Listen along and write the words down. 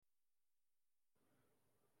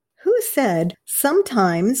Who said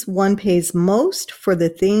sometimes one pays most for the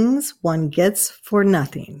things one gets for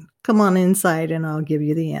nothing? Come on inside and I'll give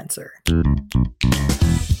you the answer.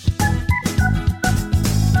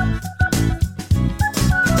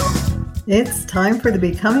 It's time for the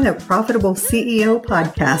Becoming a Profitable CEO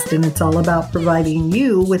podcast, and it's all about providing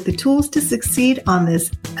you with the tools to succeed on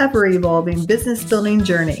this ever-evolving business-building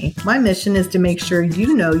journey. My mission is to make sure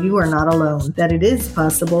you know you are not alone, that it is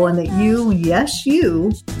possible, and that you, yes,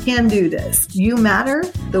 you, can do this. You matter.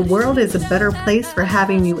 The world is a better place for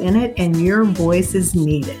having you in it, and your voice is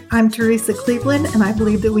needed. I'm Teresa Cleveland, and I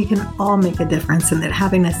believe that we can all make a difference, and that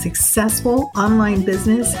having a successful online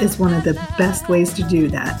business is one of the best ways to do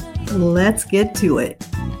that. Let's get to it.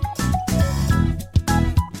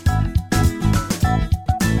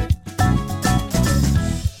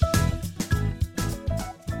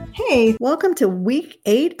 Hey, welcome to week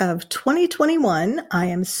 8 of 2021. I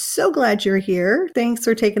am so glad you're here. Thanks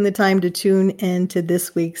for taking the time to tune in to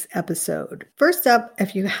this week's episode. First up,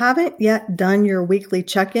 if you haven't yet done your weekly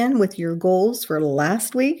check-in with your goals for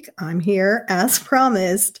last week, I'm here, as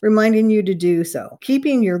promised, reminding you to do so.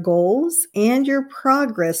 Keeping your goals and your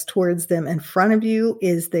progress towards them in front of you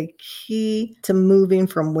is the key to moving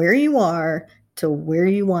from where you are to where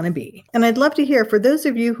you want to be. And I'd love to hear, for those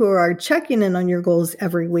of you who are checking in on your goals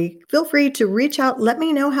every week, feel free to reach out. Let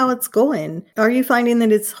me know how it's going. Are you finding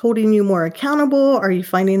that it's holding you more accountable? Are you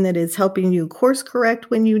finding that it's helping you course correct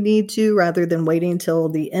when you need to, rather than waiting till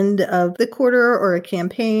the end of the quarter or a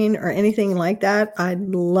campaign or anything like that? I'd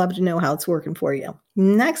love to know how it's working for you.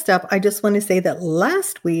 Next up, I just want to say that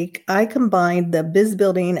last week I combined the biz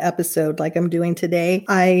building episode like I'm doing today.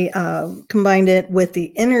 I combined it with the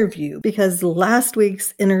interview because last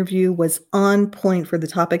week's interview was on point for the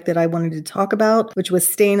topic that I wanted to talk about, which was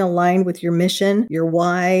staying aligned with your mission, your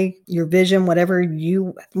why, your vision, whatever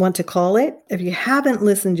you want to call it. If you haven't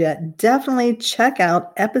listened yet, definitely check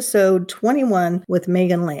out episode 21 with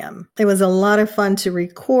Megan Lamb. It was a lot of fun to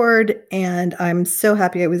record, and I'm so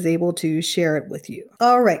happy I was able to share it with you.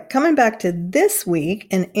 All right, coming back to this week,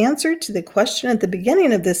 in answer to the question at the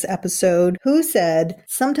beginning of this episode, who said,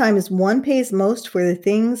 sometimes one pays most for the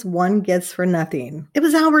things one gets for nothing? It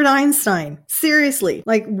was Albert Einstein. Seriously,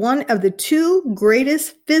 like one of the 2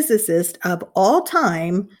 greatest physicists of all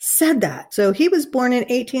time said that. So he was born in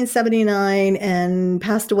 1879 and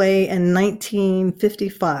passed away in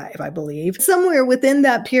 1955, I believe. Somewhere within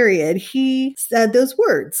that period, he said those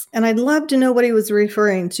words. And I'd love to know what he was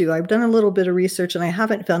referring to. I've done a little bit of research and I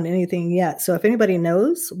haven't found anything yet. So if anybody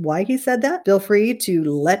knows why he said that, feel free to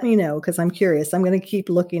let me know because I'm curious. I'm going to keep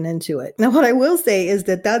looking into it. Now, what I will say is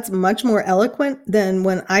that that's much more eloquent than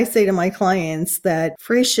when I say to my clients that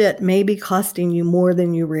free shit may be costing you more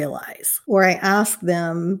than you realize. Or I ask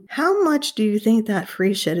them, how much do you think that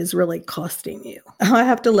free shit is really costing you? I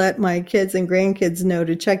have to let my kids and grandkids know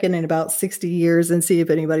to check in about 60 years and see if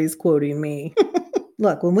anybody's quoting me.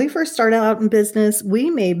 Look, when we first started out in business, we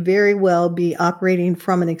may very well be operating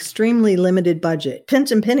from an extremely limited budget,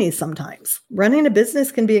 pinch and pennies sometimes. Running a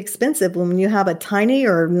business can be expensive when you have a tiny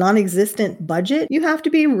or non-existent budget. You have to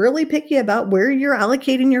be really picky about where you're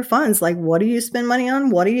allocating your funds. Like, what do you spend money on?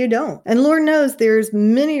 What do you don't? And Lord knows there's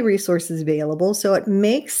many resources available. So it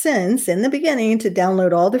makes sense in the beginning to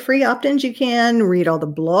download all the free opt-ins you can, read all the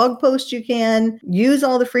blog posts you can, use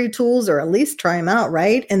all the free tools, or at least try them out,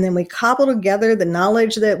 right? And then we cobble together the knowledge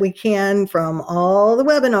that we can from all the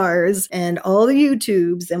webinars and all the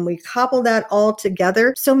YouTubes, and we couple that all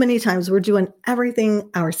together. So many times we're doing everything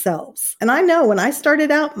ourselves. And I know when I started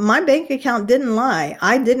out, my bank account didn't lie.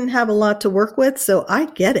 I didn't have a lot to work with, so I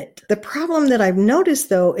get it. The problem that I've noticed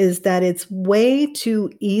though is that it's way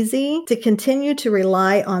too easy to continue to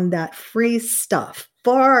rely on that free stuff,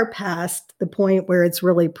 far past the point where it's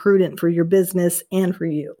really prudent for your business and for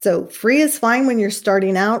you. So free is fine when you're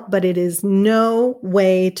starting out, but it is no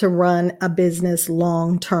way to run a business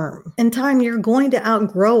long term. In time, you're going to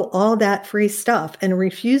outgrow all that free stuff, and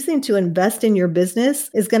refusing to invest in your business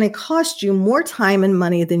is going to cost you more time and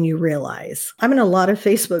money than you realize. I'm in a lot of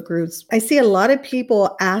Facebook groups. I see a lot of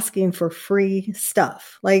people asking for free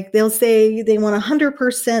stuff. Like they'll say they want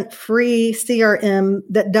 100% free CRM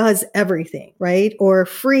that does everything, right? Or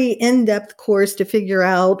free in-depth course to figure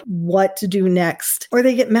out what to do next. Or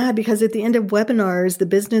they get mad because at the end of webinars, the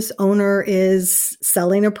business owner is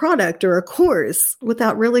selling a product or a course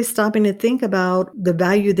without really stopping to think about the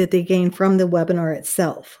value that they gain from the webinar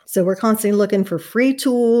itself. So we're constantly looking for free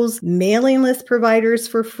tools, mailing list providers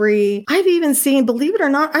for free. I've even seen, believe it or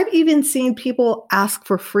not, I've even seen people ask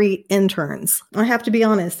for free interns. I have to be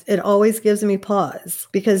honest, it always gives me pause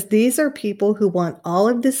because these are people who want all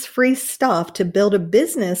of this free stuff to build a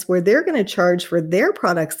business where they're going to charge for their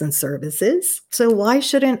products and services. So why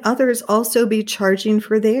shouldn't others also be charging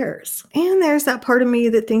for theirs? And there's that part of me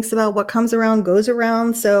that thinks about what comes around goes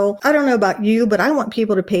around. So I don't know about you, but I want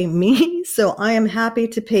people to pay me. So I am happy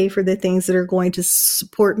to pay for the things that are going to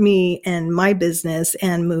support me and my business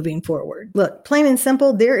and moving forward. Look, plain and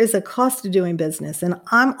simple, there is a cost to doing business, and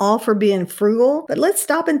I'm all for being frugal, but let's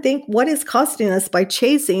stop and think what is costing us by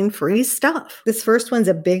chasing free stuff. This first one's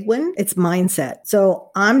a big one. It's mindset.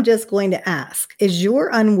 So I'm just going to ask, is your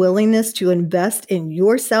unwillingness to invest in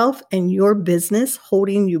yourself and your business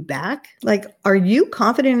holding you back? Like, are you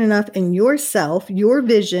confident enough in yourself, your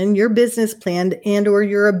vision, your business plan, and or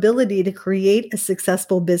your ability to create a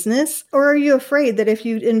successful business? Or are you afraid that if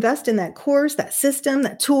you invest in that course, that system,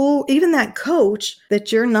 that tool, even that coach,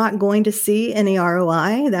 that you're not going to see any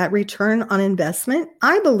ROI, that return on investment?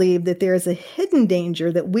 I believe that there is a hidden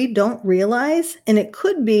danger that we don't realize, and it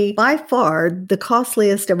could be by far the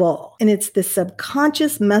costliest of all. And it's the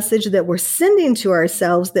subconscious message that we're sending to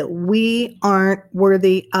ourselves that we aren't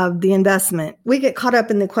worthy of the investment. We get caught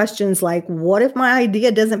up in the questions like, what if my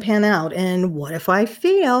idea doesn't pan out? And what if I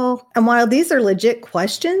fail? And while these are legit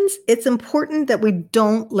questions, it's important that we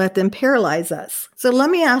don't let them paralyze us. So let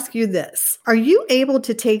me ask you this. Are you able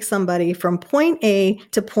to take somebody from point A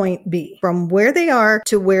to point B, from where they are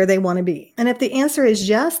to where they want to be? And if the answer is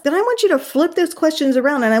yes, then I want you to flip those questions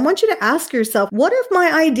around and I want you to ask yourself, what if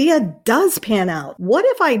my idea does pan out? What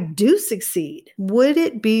if I do succeed? Would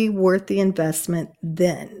it be worth the investment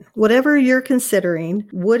then? Whatever you're considering,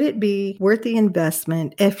 would it be worth the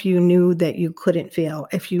investment if you knew that you couldn't fail?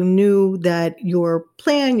 If you knew that your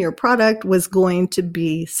plan, your product was going to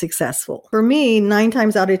be successful? For me, 9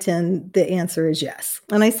 times out of 10, the answer is yes.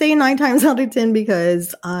 And I say 9 times out of 10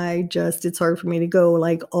 because it's hard for me to go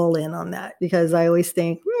like all in on that, because I always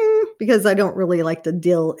think, because I don't really like to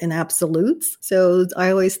deal in absolutes. So I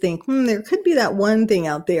always think, there could be that one thing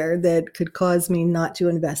out there that could cause me not to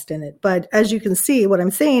invest in it. But as you can see, what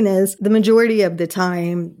I'm saying is the majority of the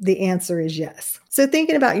time, the answer is yes. So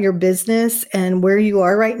thinking about your business and where you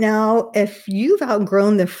are right now, if you've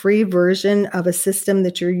outgrown the free version of a system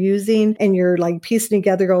that you're using and you're like piecing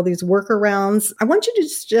together all these workarounds, I want you to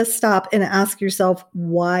just stop and ask yourself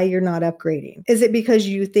why you're not upgrading. Is it because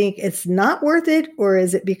you think it's not worth it? Or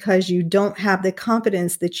is it because you don't have the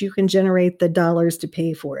confidence that you can generate the dollars to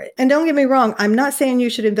pay for it? And don't get me wrong, I'm not saying you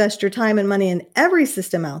should invest your time and money in every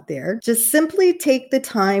system out there. Just simply take the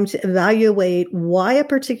time to evaluate why a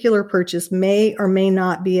particular purchase may or may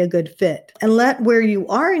not be a good fit. And let where you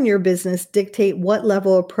are in your business dictate what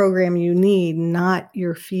level of program you need, not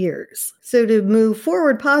your fears. So to move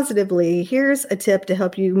forward positively, here's a tip to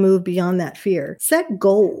help you move beyond that fear. Set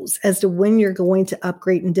goals as to when you're going to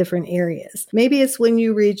upgrade in different areas. Maybe it's when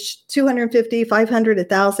you reach 250, 500,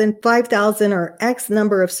 1,000, 5,000, or X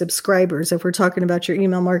number of subscribers, if we're talking about your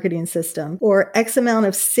email marketing system, or X amount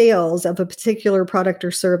of sales of a particular product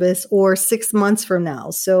or service, or 6 months from now.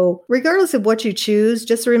 So regardless of what you choose,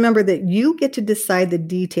 just remember that you get to decide the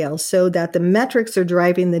details so that the metrics are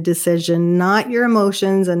driving the decision, not your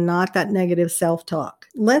emotions and not that negative self-talk.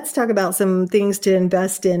 Let's talk about some things to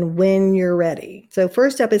invest in when you're ready. So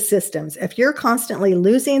first up is systems. If you're constantly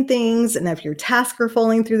losing things and if your tasks are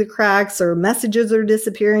falling through the cracks or messages are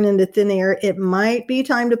disappearing into thin air, it might be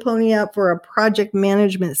time to pony up for a project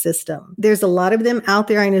management system. There's a lot of them out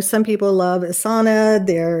there. I know some people love Asana.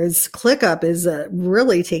 There's ClickUp is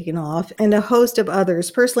really taking off, and a host of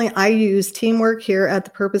others. Personally, I use Teamwork here at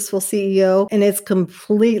the Purposeful CEO, and it's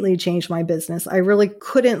completely changed my business. I really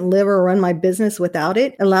couldn't live or run my business without it.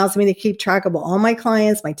 It allows me to keep track of all my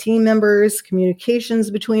clients, my team members, communications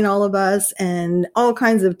between all of us, and all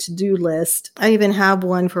kinds of to-do lists. I even have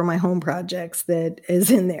one for my home projects that is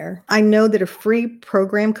in there. I know that a free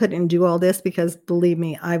program couldn't do all this because, believe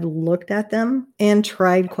me, I've looked at them and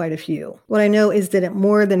tried quite a few. What I know is that it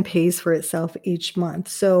more than pays for itself each month.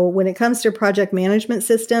 So when it comes to a project management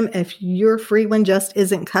system, if your free one just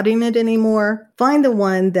isn't cutting it anymore, find the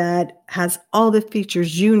one that has all the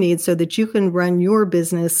features you need so that you can run your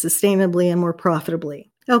business sustainably and more profitably.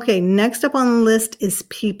 Okay, next up on the list is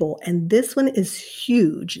people, and this one is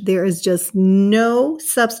huge. There is just no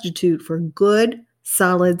substitute for good,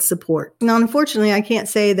 solid support. Now, unfortunately, I can't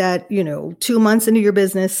say that, 2 months into your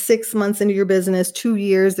business, 6 months into your business, 2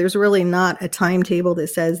 years, there's really not a timetable that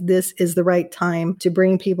says this is the right time to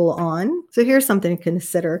bring people on. So here's something to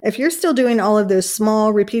consider. If you're still doing all of those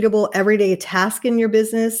small, repeatable, everyday tasks in your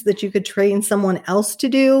business that you could train someone else to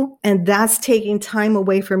do, and that's taking time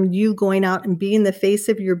away from you going out and being the face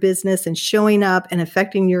of your business and showing up and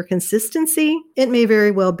affecting your consistency, it may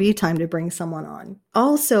very well be time to bring someone on.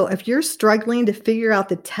 Also, if you're struggling to figure out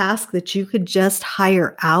the task that you could just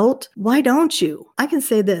hire out, why don't you? I can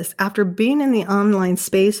say this, after being in the online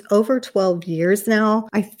space over 12 years now,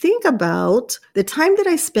 I think about the time that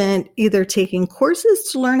I spent either taking courses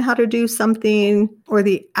to learn how to do something or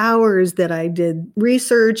the hours that I did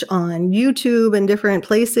research on YouTube and different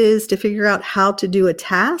places to figure out how to do a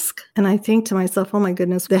task. And I think to myself, oh my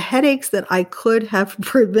goodness, the headaches that I could have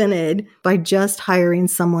prevented by just hiring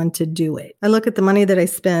someone to do it. I look at the money that I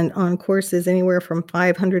spent on courses anywhere from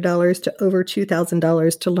 $500 to over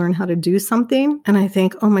 $2,000 to learn how to do something. And I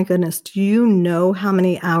think, oh my goodness, do you know how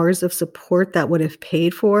many hours of support that would have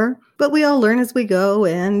paid for? But we all learn as we go,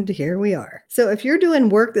 and here we are. So if you're doing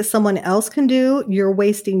work that someone else can do, you're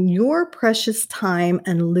wasting your precious time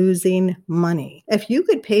and losing money. If you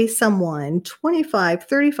could pay someone $25,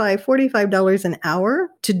 $35, $45 an hour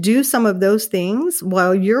to do some of those things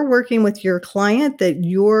while you're working with your client that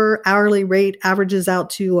your hourly rate averages out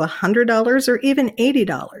to $100 or even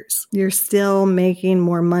 $80, you're still making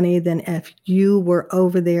more money than if you were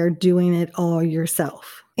over there doing it all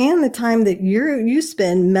yourself. And the time that you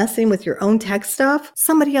spend messing with your own tech stuff,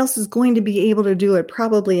 somebody else is going to be able to do it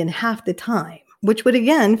probably in half the time, which would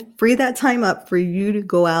again free that time up for you to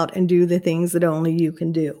go out and do the things that only you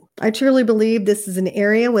can do. I truly believe this is an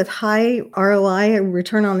area with high ROI and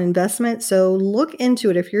return on investment. So look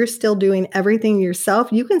into it. If you're still doing everything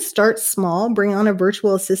yourself, you can start small, bring on a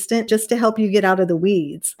virtual assistant just to help you get out of the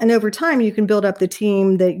weeds. And over time, you can build up the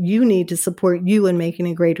team that you need to support you in making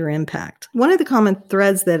a greater impact. One of the common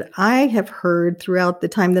threads that I have heard throughout the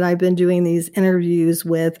time that I've been doing these interviews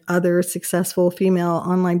with other successful female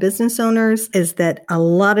online business owners is that a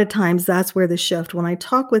lot of times that's where the shift, when I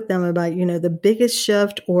talk with them about, the biggest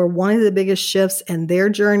shift or one of the biggest shifts in their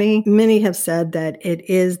journey, many have said that it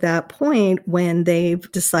is that point when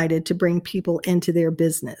they've decided to bring people into their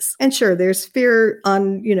business. And sure, there's fear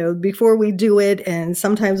on, before we do it. And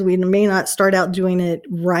sometimes we may not start out doing it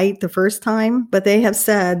right the first time, but they have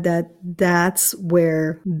said that that's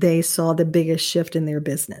where they saw the biggest shift in their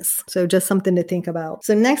business. So just something to think about.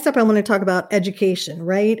 So next up, I want to talk about education,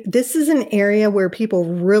 right? This is an area where people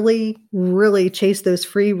really, really chase those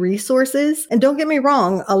free resources. And don't get me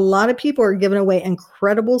wrong, a lot of people are giving away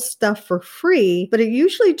incredible stuff for free, but it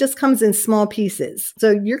usually just comes in small pieces.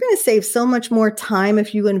 So you're going to save so much more time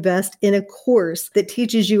if you invest in a course that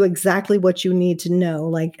teaches you exactly what you need to know.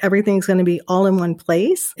 Like everything's going to be all in one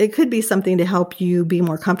place. It could be something to help you be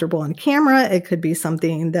more comfortable on camera. It could be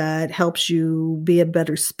something that helps you be a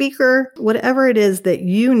better speaker. Whatever it is that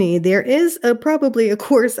you need, there is probably a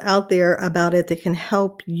course out there about it that can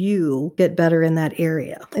help you get better in that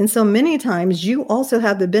area. And so many times you also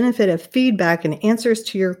have the benefit of feedback and answers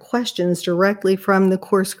to your questions directly from the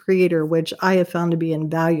course creator, which I have found to be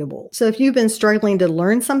invaluable. So if you've been struggling to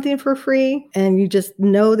learn something for free and you just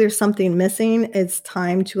know there's something missing, it's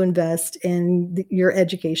time to invest in your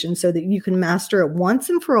education so that you can master it once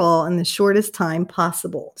and for all in the shortest time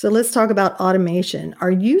possible. So let's talk about automation.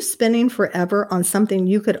 Are you spending forever on something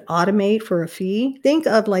you could automate for a fee? Think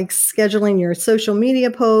of like scheduling your social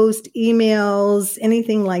media posts, emails,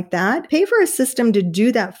 anything like that. Pay for a system to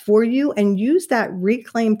do that for you and use that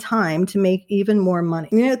reclaimed time to make even more money.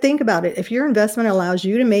 Think about it. If your investment allows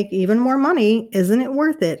you to make even more money, isn't it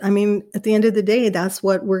worth it? I mean, at the end of the day, that's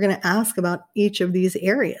what we're going to ask about each of these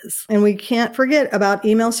areas. And we can't forget about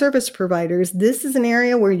email service providers. This is an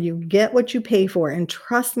area where you get what you pay for. And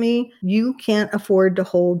trust me, you can't afford to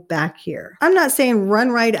hold back here. I'm not saying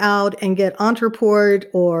run right out and get Ontraport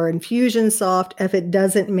or Infusionsoft if it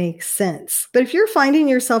doesn't make sense. But if you're finding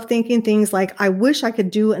yourself thinking things like, I wish I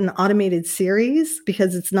could do an automated series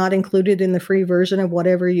because it's not included in the free version of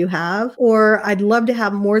whatever you have, or I'd love to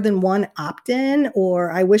have more than one opt-in,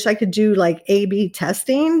 or I wish I could do like A/B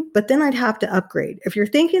testing, but then I'd have to upgrade. If you're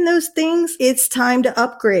thinking those things, it's time to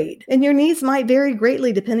upgrade. And your needs might vary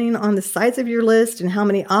greatly depending on the size of your list and how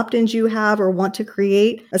many opt-ins you have or want to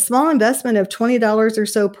create. A small investment of $20 or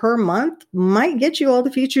so per month might get you all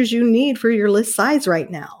the features you need for your list size right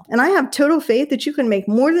now. And I have total faith that you can make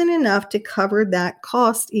more than enough to cover that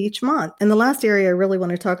cost each month. And the last area I really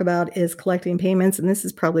want to talk about is collecting payments. And this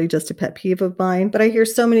is probably just a pet peeve of mine, but I hear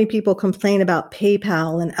so many people complain about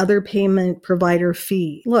PayPal and other payment provider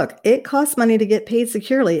fee. Look, it costs money to get paid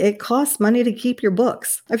securely. It costs money to keep your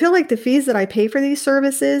books. I feel like the fees that I pay for these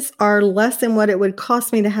services are less than what it would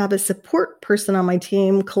cost me to have a support person on my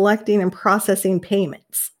team collecting and processing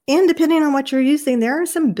payments. And depending on what you're using, there are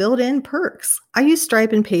some built-in perks. I use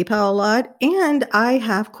Stripe and PayPal a lot, and I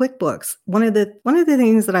have QuickBooks. One of the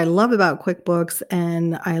things that I love about QuickBooks,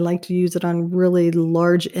 and I like to use it on really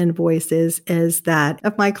large invoices, is that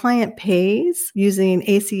if my client pays using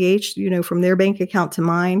ACH, from their bank account to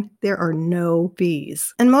mine, there are no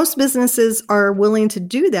fees. And most businesses are willing to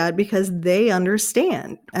do that because they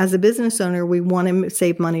understand. As a business owner, we want to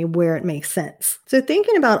save money where it makes sense. So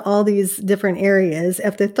thinking about all these different areas,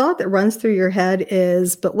 if the thought that runs through your head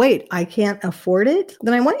is, but wait, I can't afford it,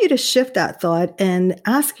 then I want you to shift that thought and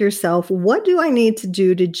ask yourself, what do I need to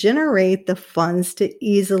do to generate the funds to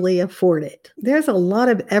easily afford it? There's a lot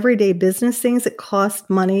of everyday business things that cost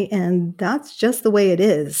money, and that's just the way it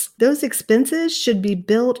is. Those expenses should be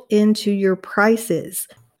built into your prices.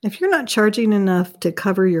 If you're not charging enough to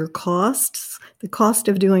cover your costs, the cost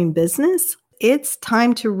of doing business, it's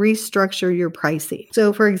time to restructure your pricing.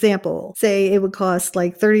 So for example, say it would cost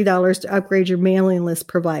like $30 to upgrade your mailing list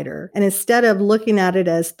provider. And instead of looking at it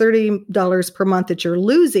as $30 per month that you're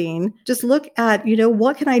losing, just look at,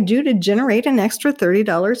 what can I do to generate an extra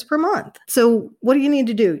 $30 per month? So what do you need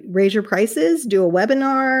to do? Raise your prices, do a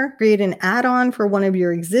webinar, create an add-on for one of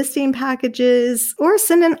your existing packages, or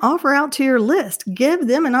send an offer out to your list. Give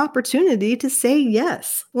them an opportunity to say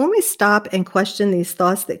yes. When we stop and question these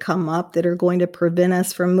thoughts that come up that are going to prevent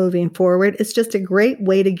us from moving forward, it's just a great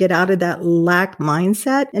way to get out of that lack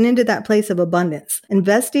mindset and into that place of abundance.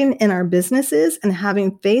 Investing in our businesses and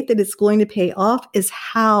having faith that it's going to pay off is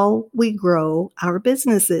how we grow our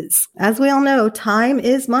businesses. As we all know, time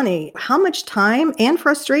is money. How much time and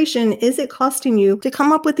frustration is it costing you to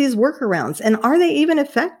come up with these workarounds? And are they even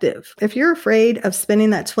effective? If you're afraid of spending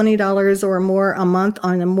that $20 or more a month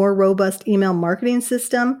on a more robust email marketing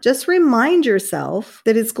system, just remind yourself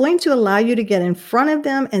that it's going to allow you to get in front of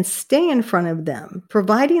them and stay in front of them,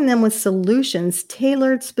 providing them with solutions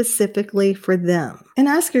tailored specifically for them. And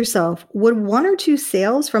ask yourself, would one or two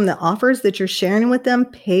sales from the offers that you're sharing with them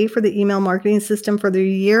pay for the email marketing system for the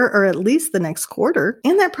year or at least the next quarter?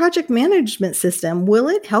 And that project management system, will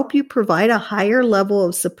it help you provide a higher level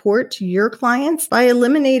of support to your clients by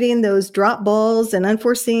eliminating those drop balls and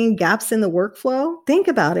unforeseen gaps in the workflow? Think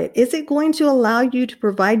about it. Is it going to allow you to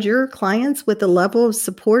provide your clients with a level of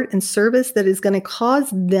support and service that is going to cause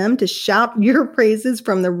them to shout your praises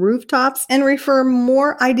from the rooftops and refer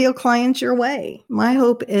more ideal clients your way? My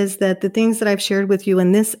hope is that the things that I've shared with you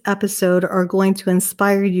in this episode are going to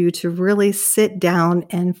inspire you to really sit down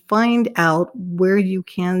and find out where you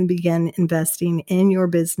can begin investing in your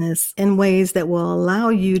business in ways that will allow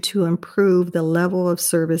you to improve the level of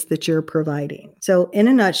service that you're providing. So in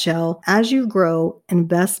a nutshell, as you grow,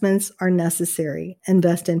 investments are necessary.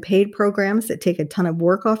 Invest in paid programs that take a ton of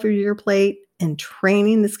work off of your plate, and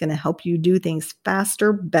training that's going to help you do things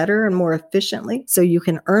faster, better, and more efficiently so you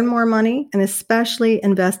can earn more money, and especially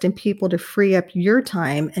invest in people to free up your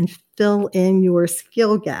time and fill in your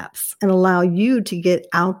skill gaps and allow you to get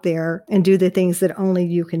out there and do the things that only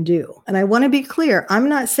you can do. And I want to be clear, I'm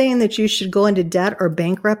not saying that you should go into debt or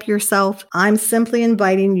bankrupt yourself. I'm simply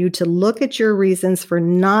inviting you to look at your reasons for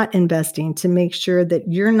not investing to make sure that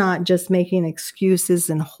you're not just making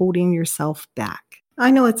excuses and holding yourself back. I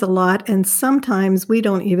know it's a lot, and sometimes we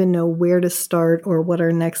don't even know where to start or what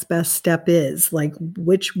our next best step is, like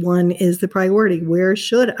which one is the priority? Where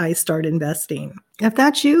should I start investing? If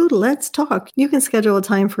that's you, let's talk. You can schedule a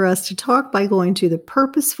time for us to talk by going to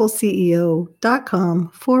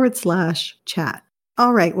thepurposefulceo.com/chat.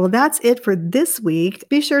 All right, well, that's it for this week.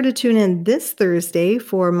 Be sure to tune in this Thursday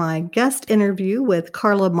for my guest interview with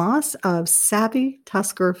Carla Moss of Savvy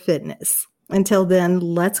Tusker Fitness. Until then,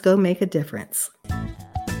 let's go make a difference.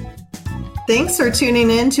 Thanks for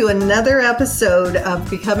tuning in to another episode of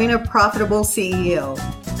Becoming a Profitable CEO.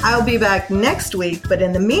 I'll be back next week, but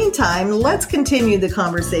in the meantime, let's continue the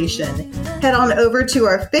conversation. Head on over to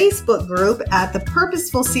our Facebook group at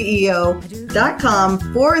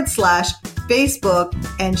thepurposefulceo.com/Facebook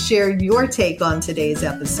and share your take on today's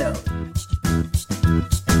episode.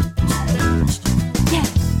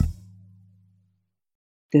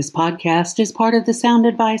 This podcast is part of the Sound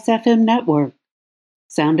Advice FM network.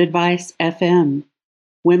 Sound Advice FM.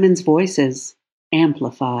 Women's voices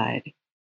amplified.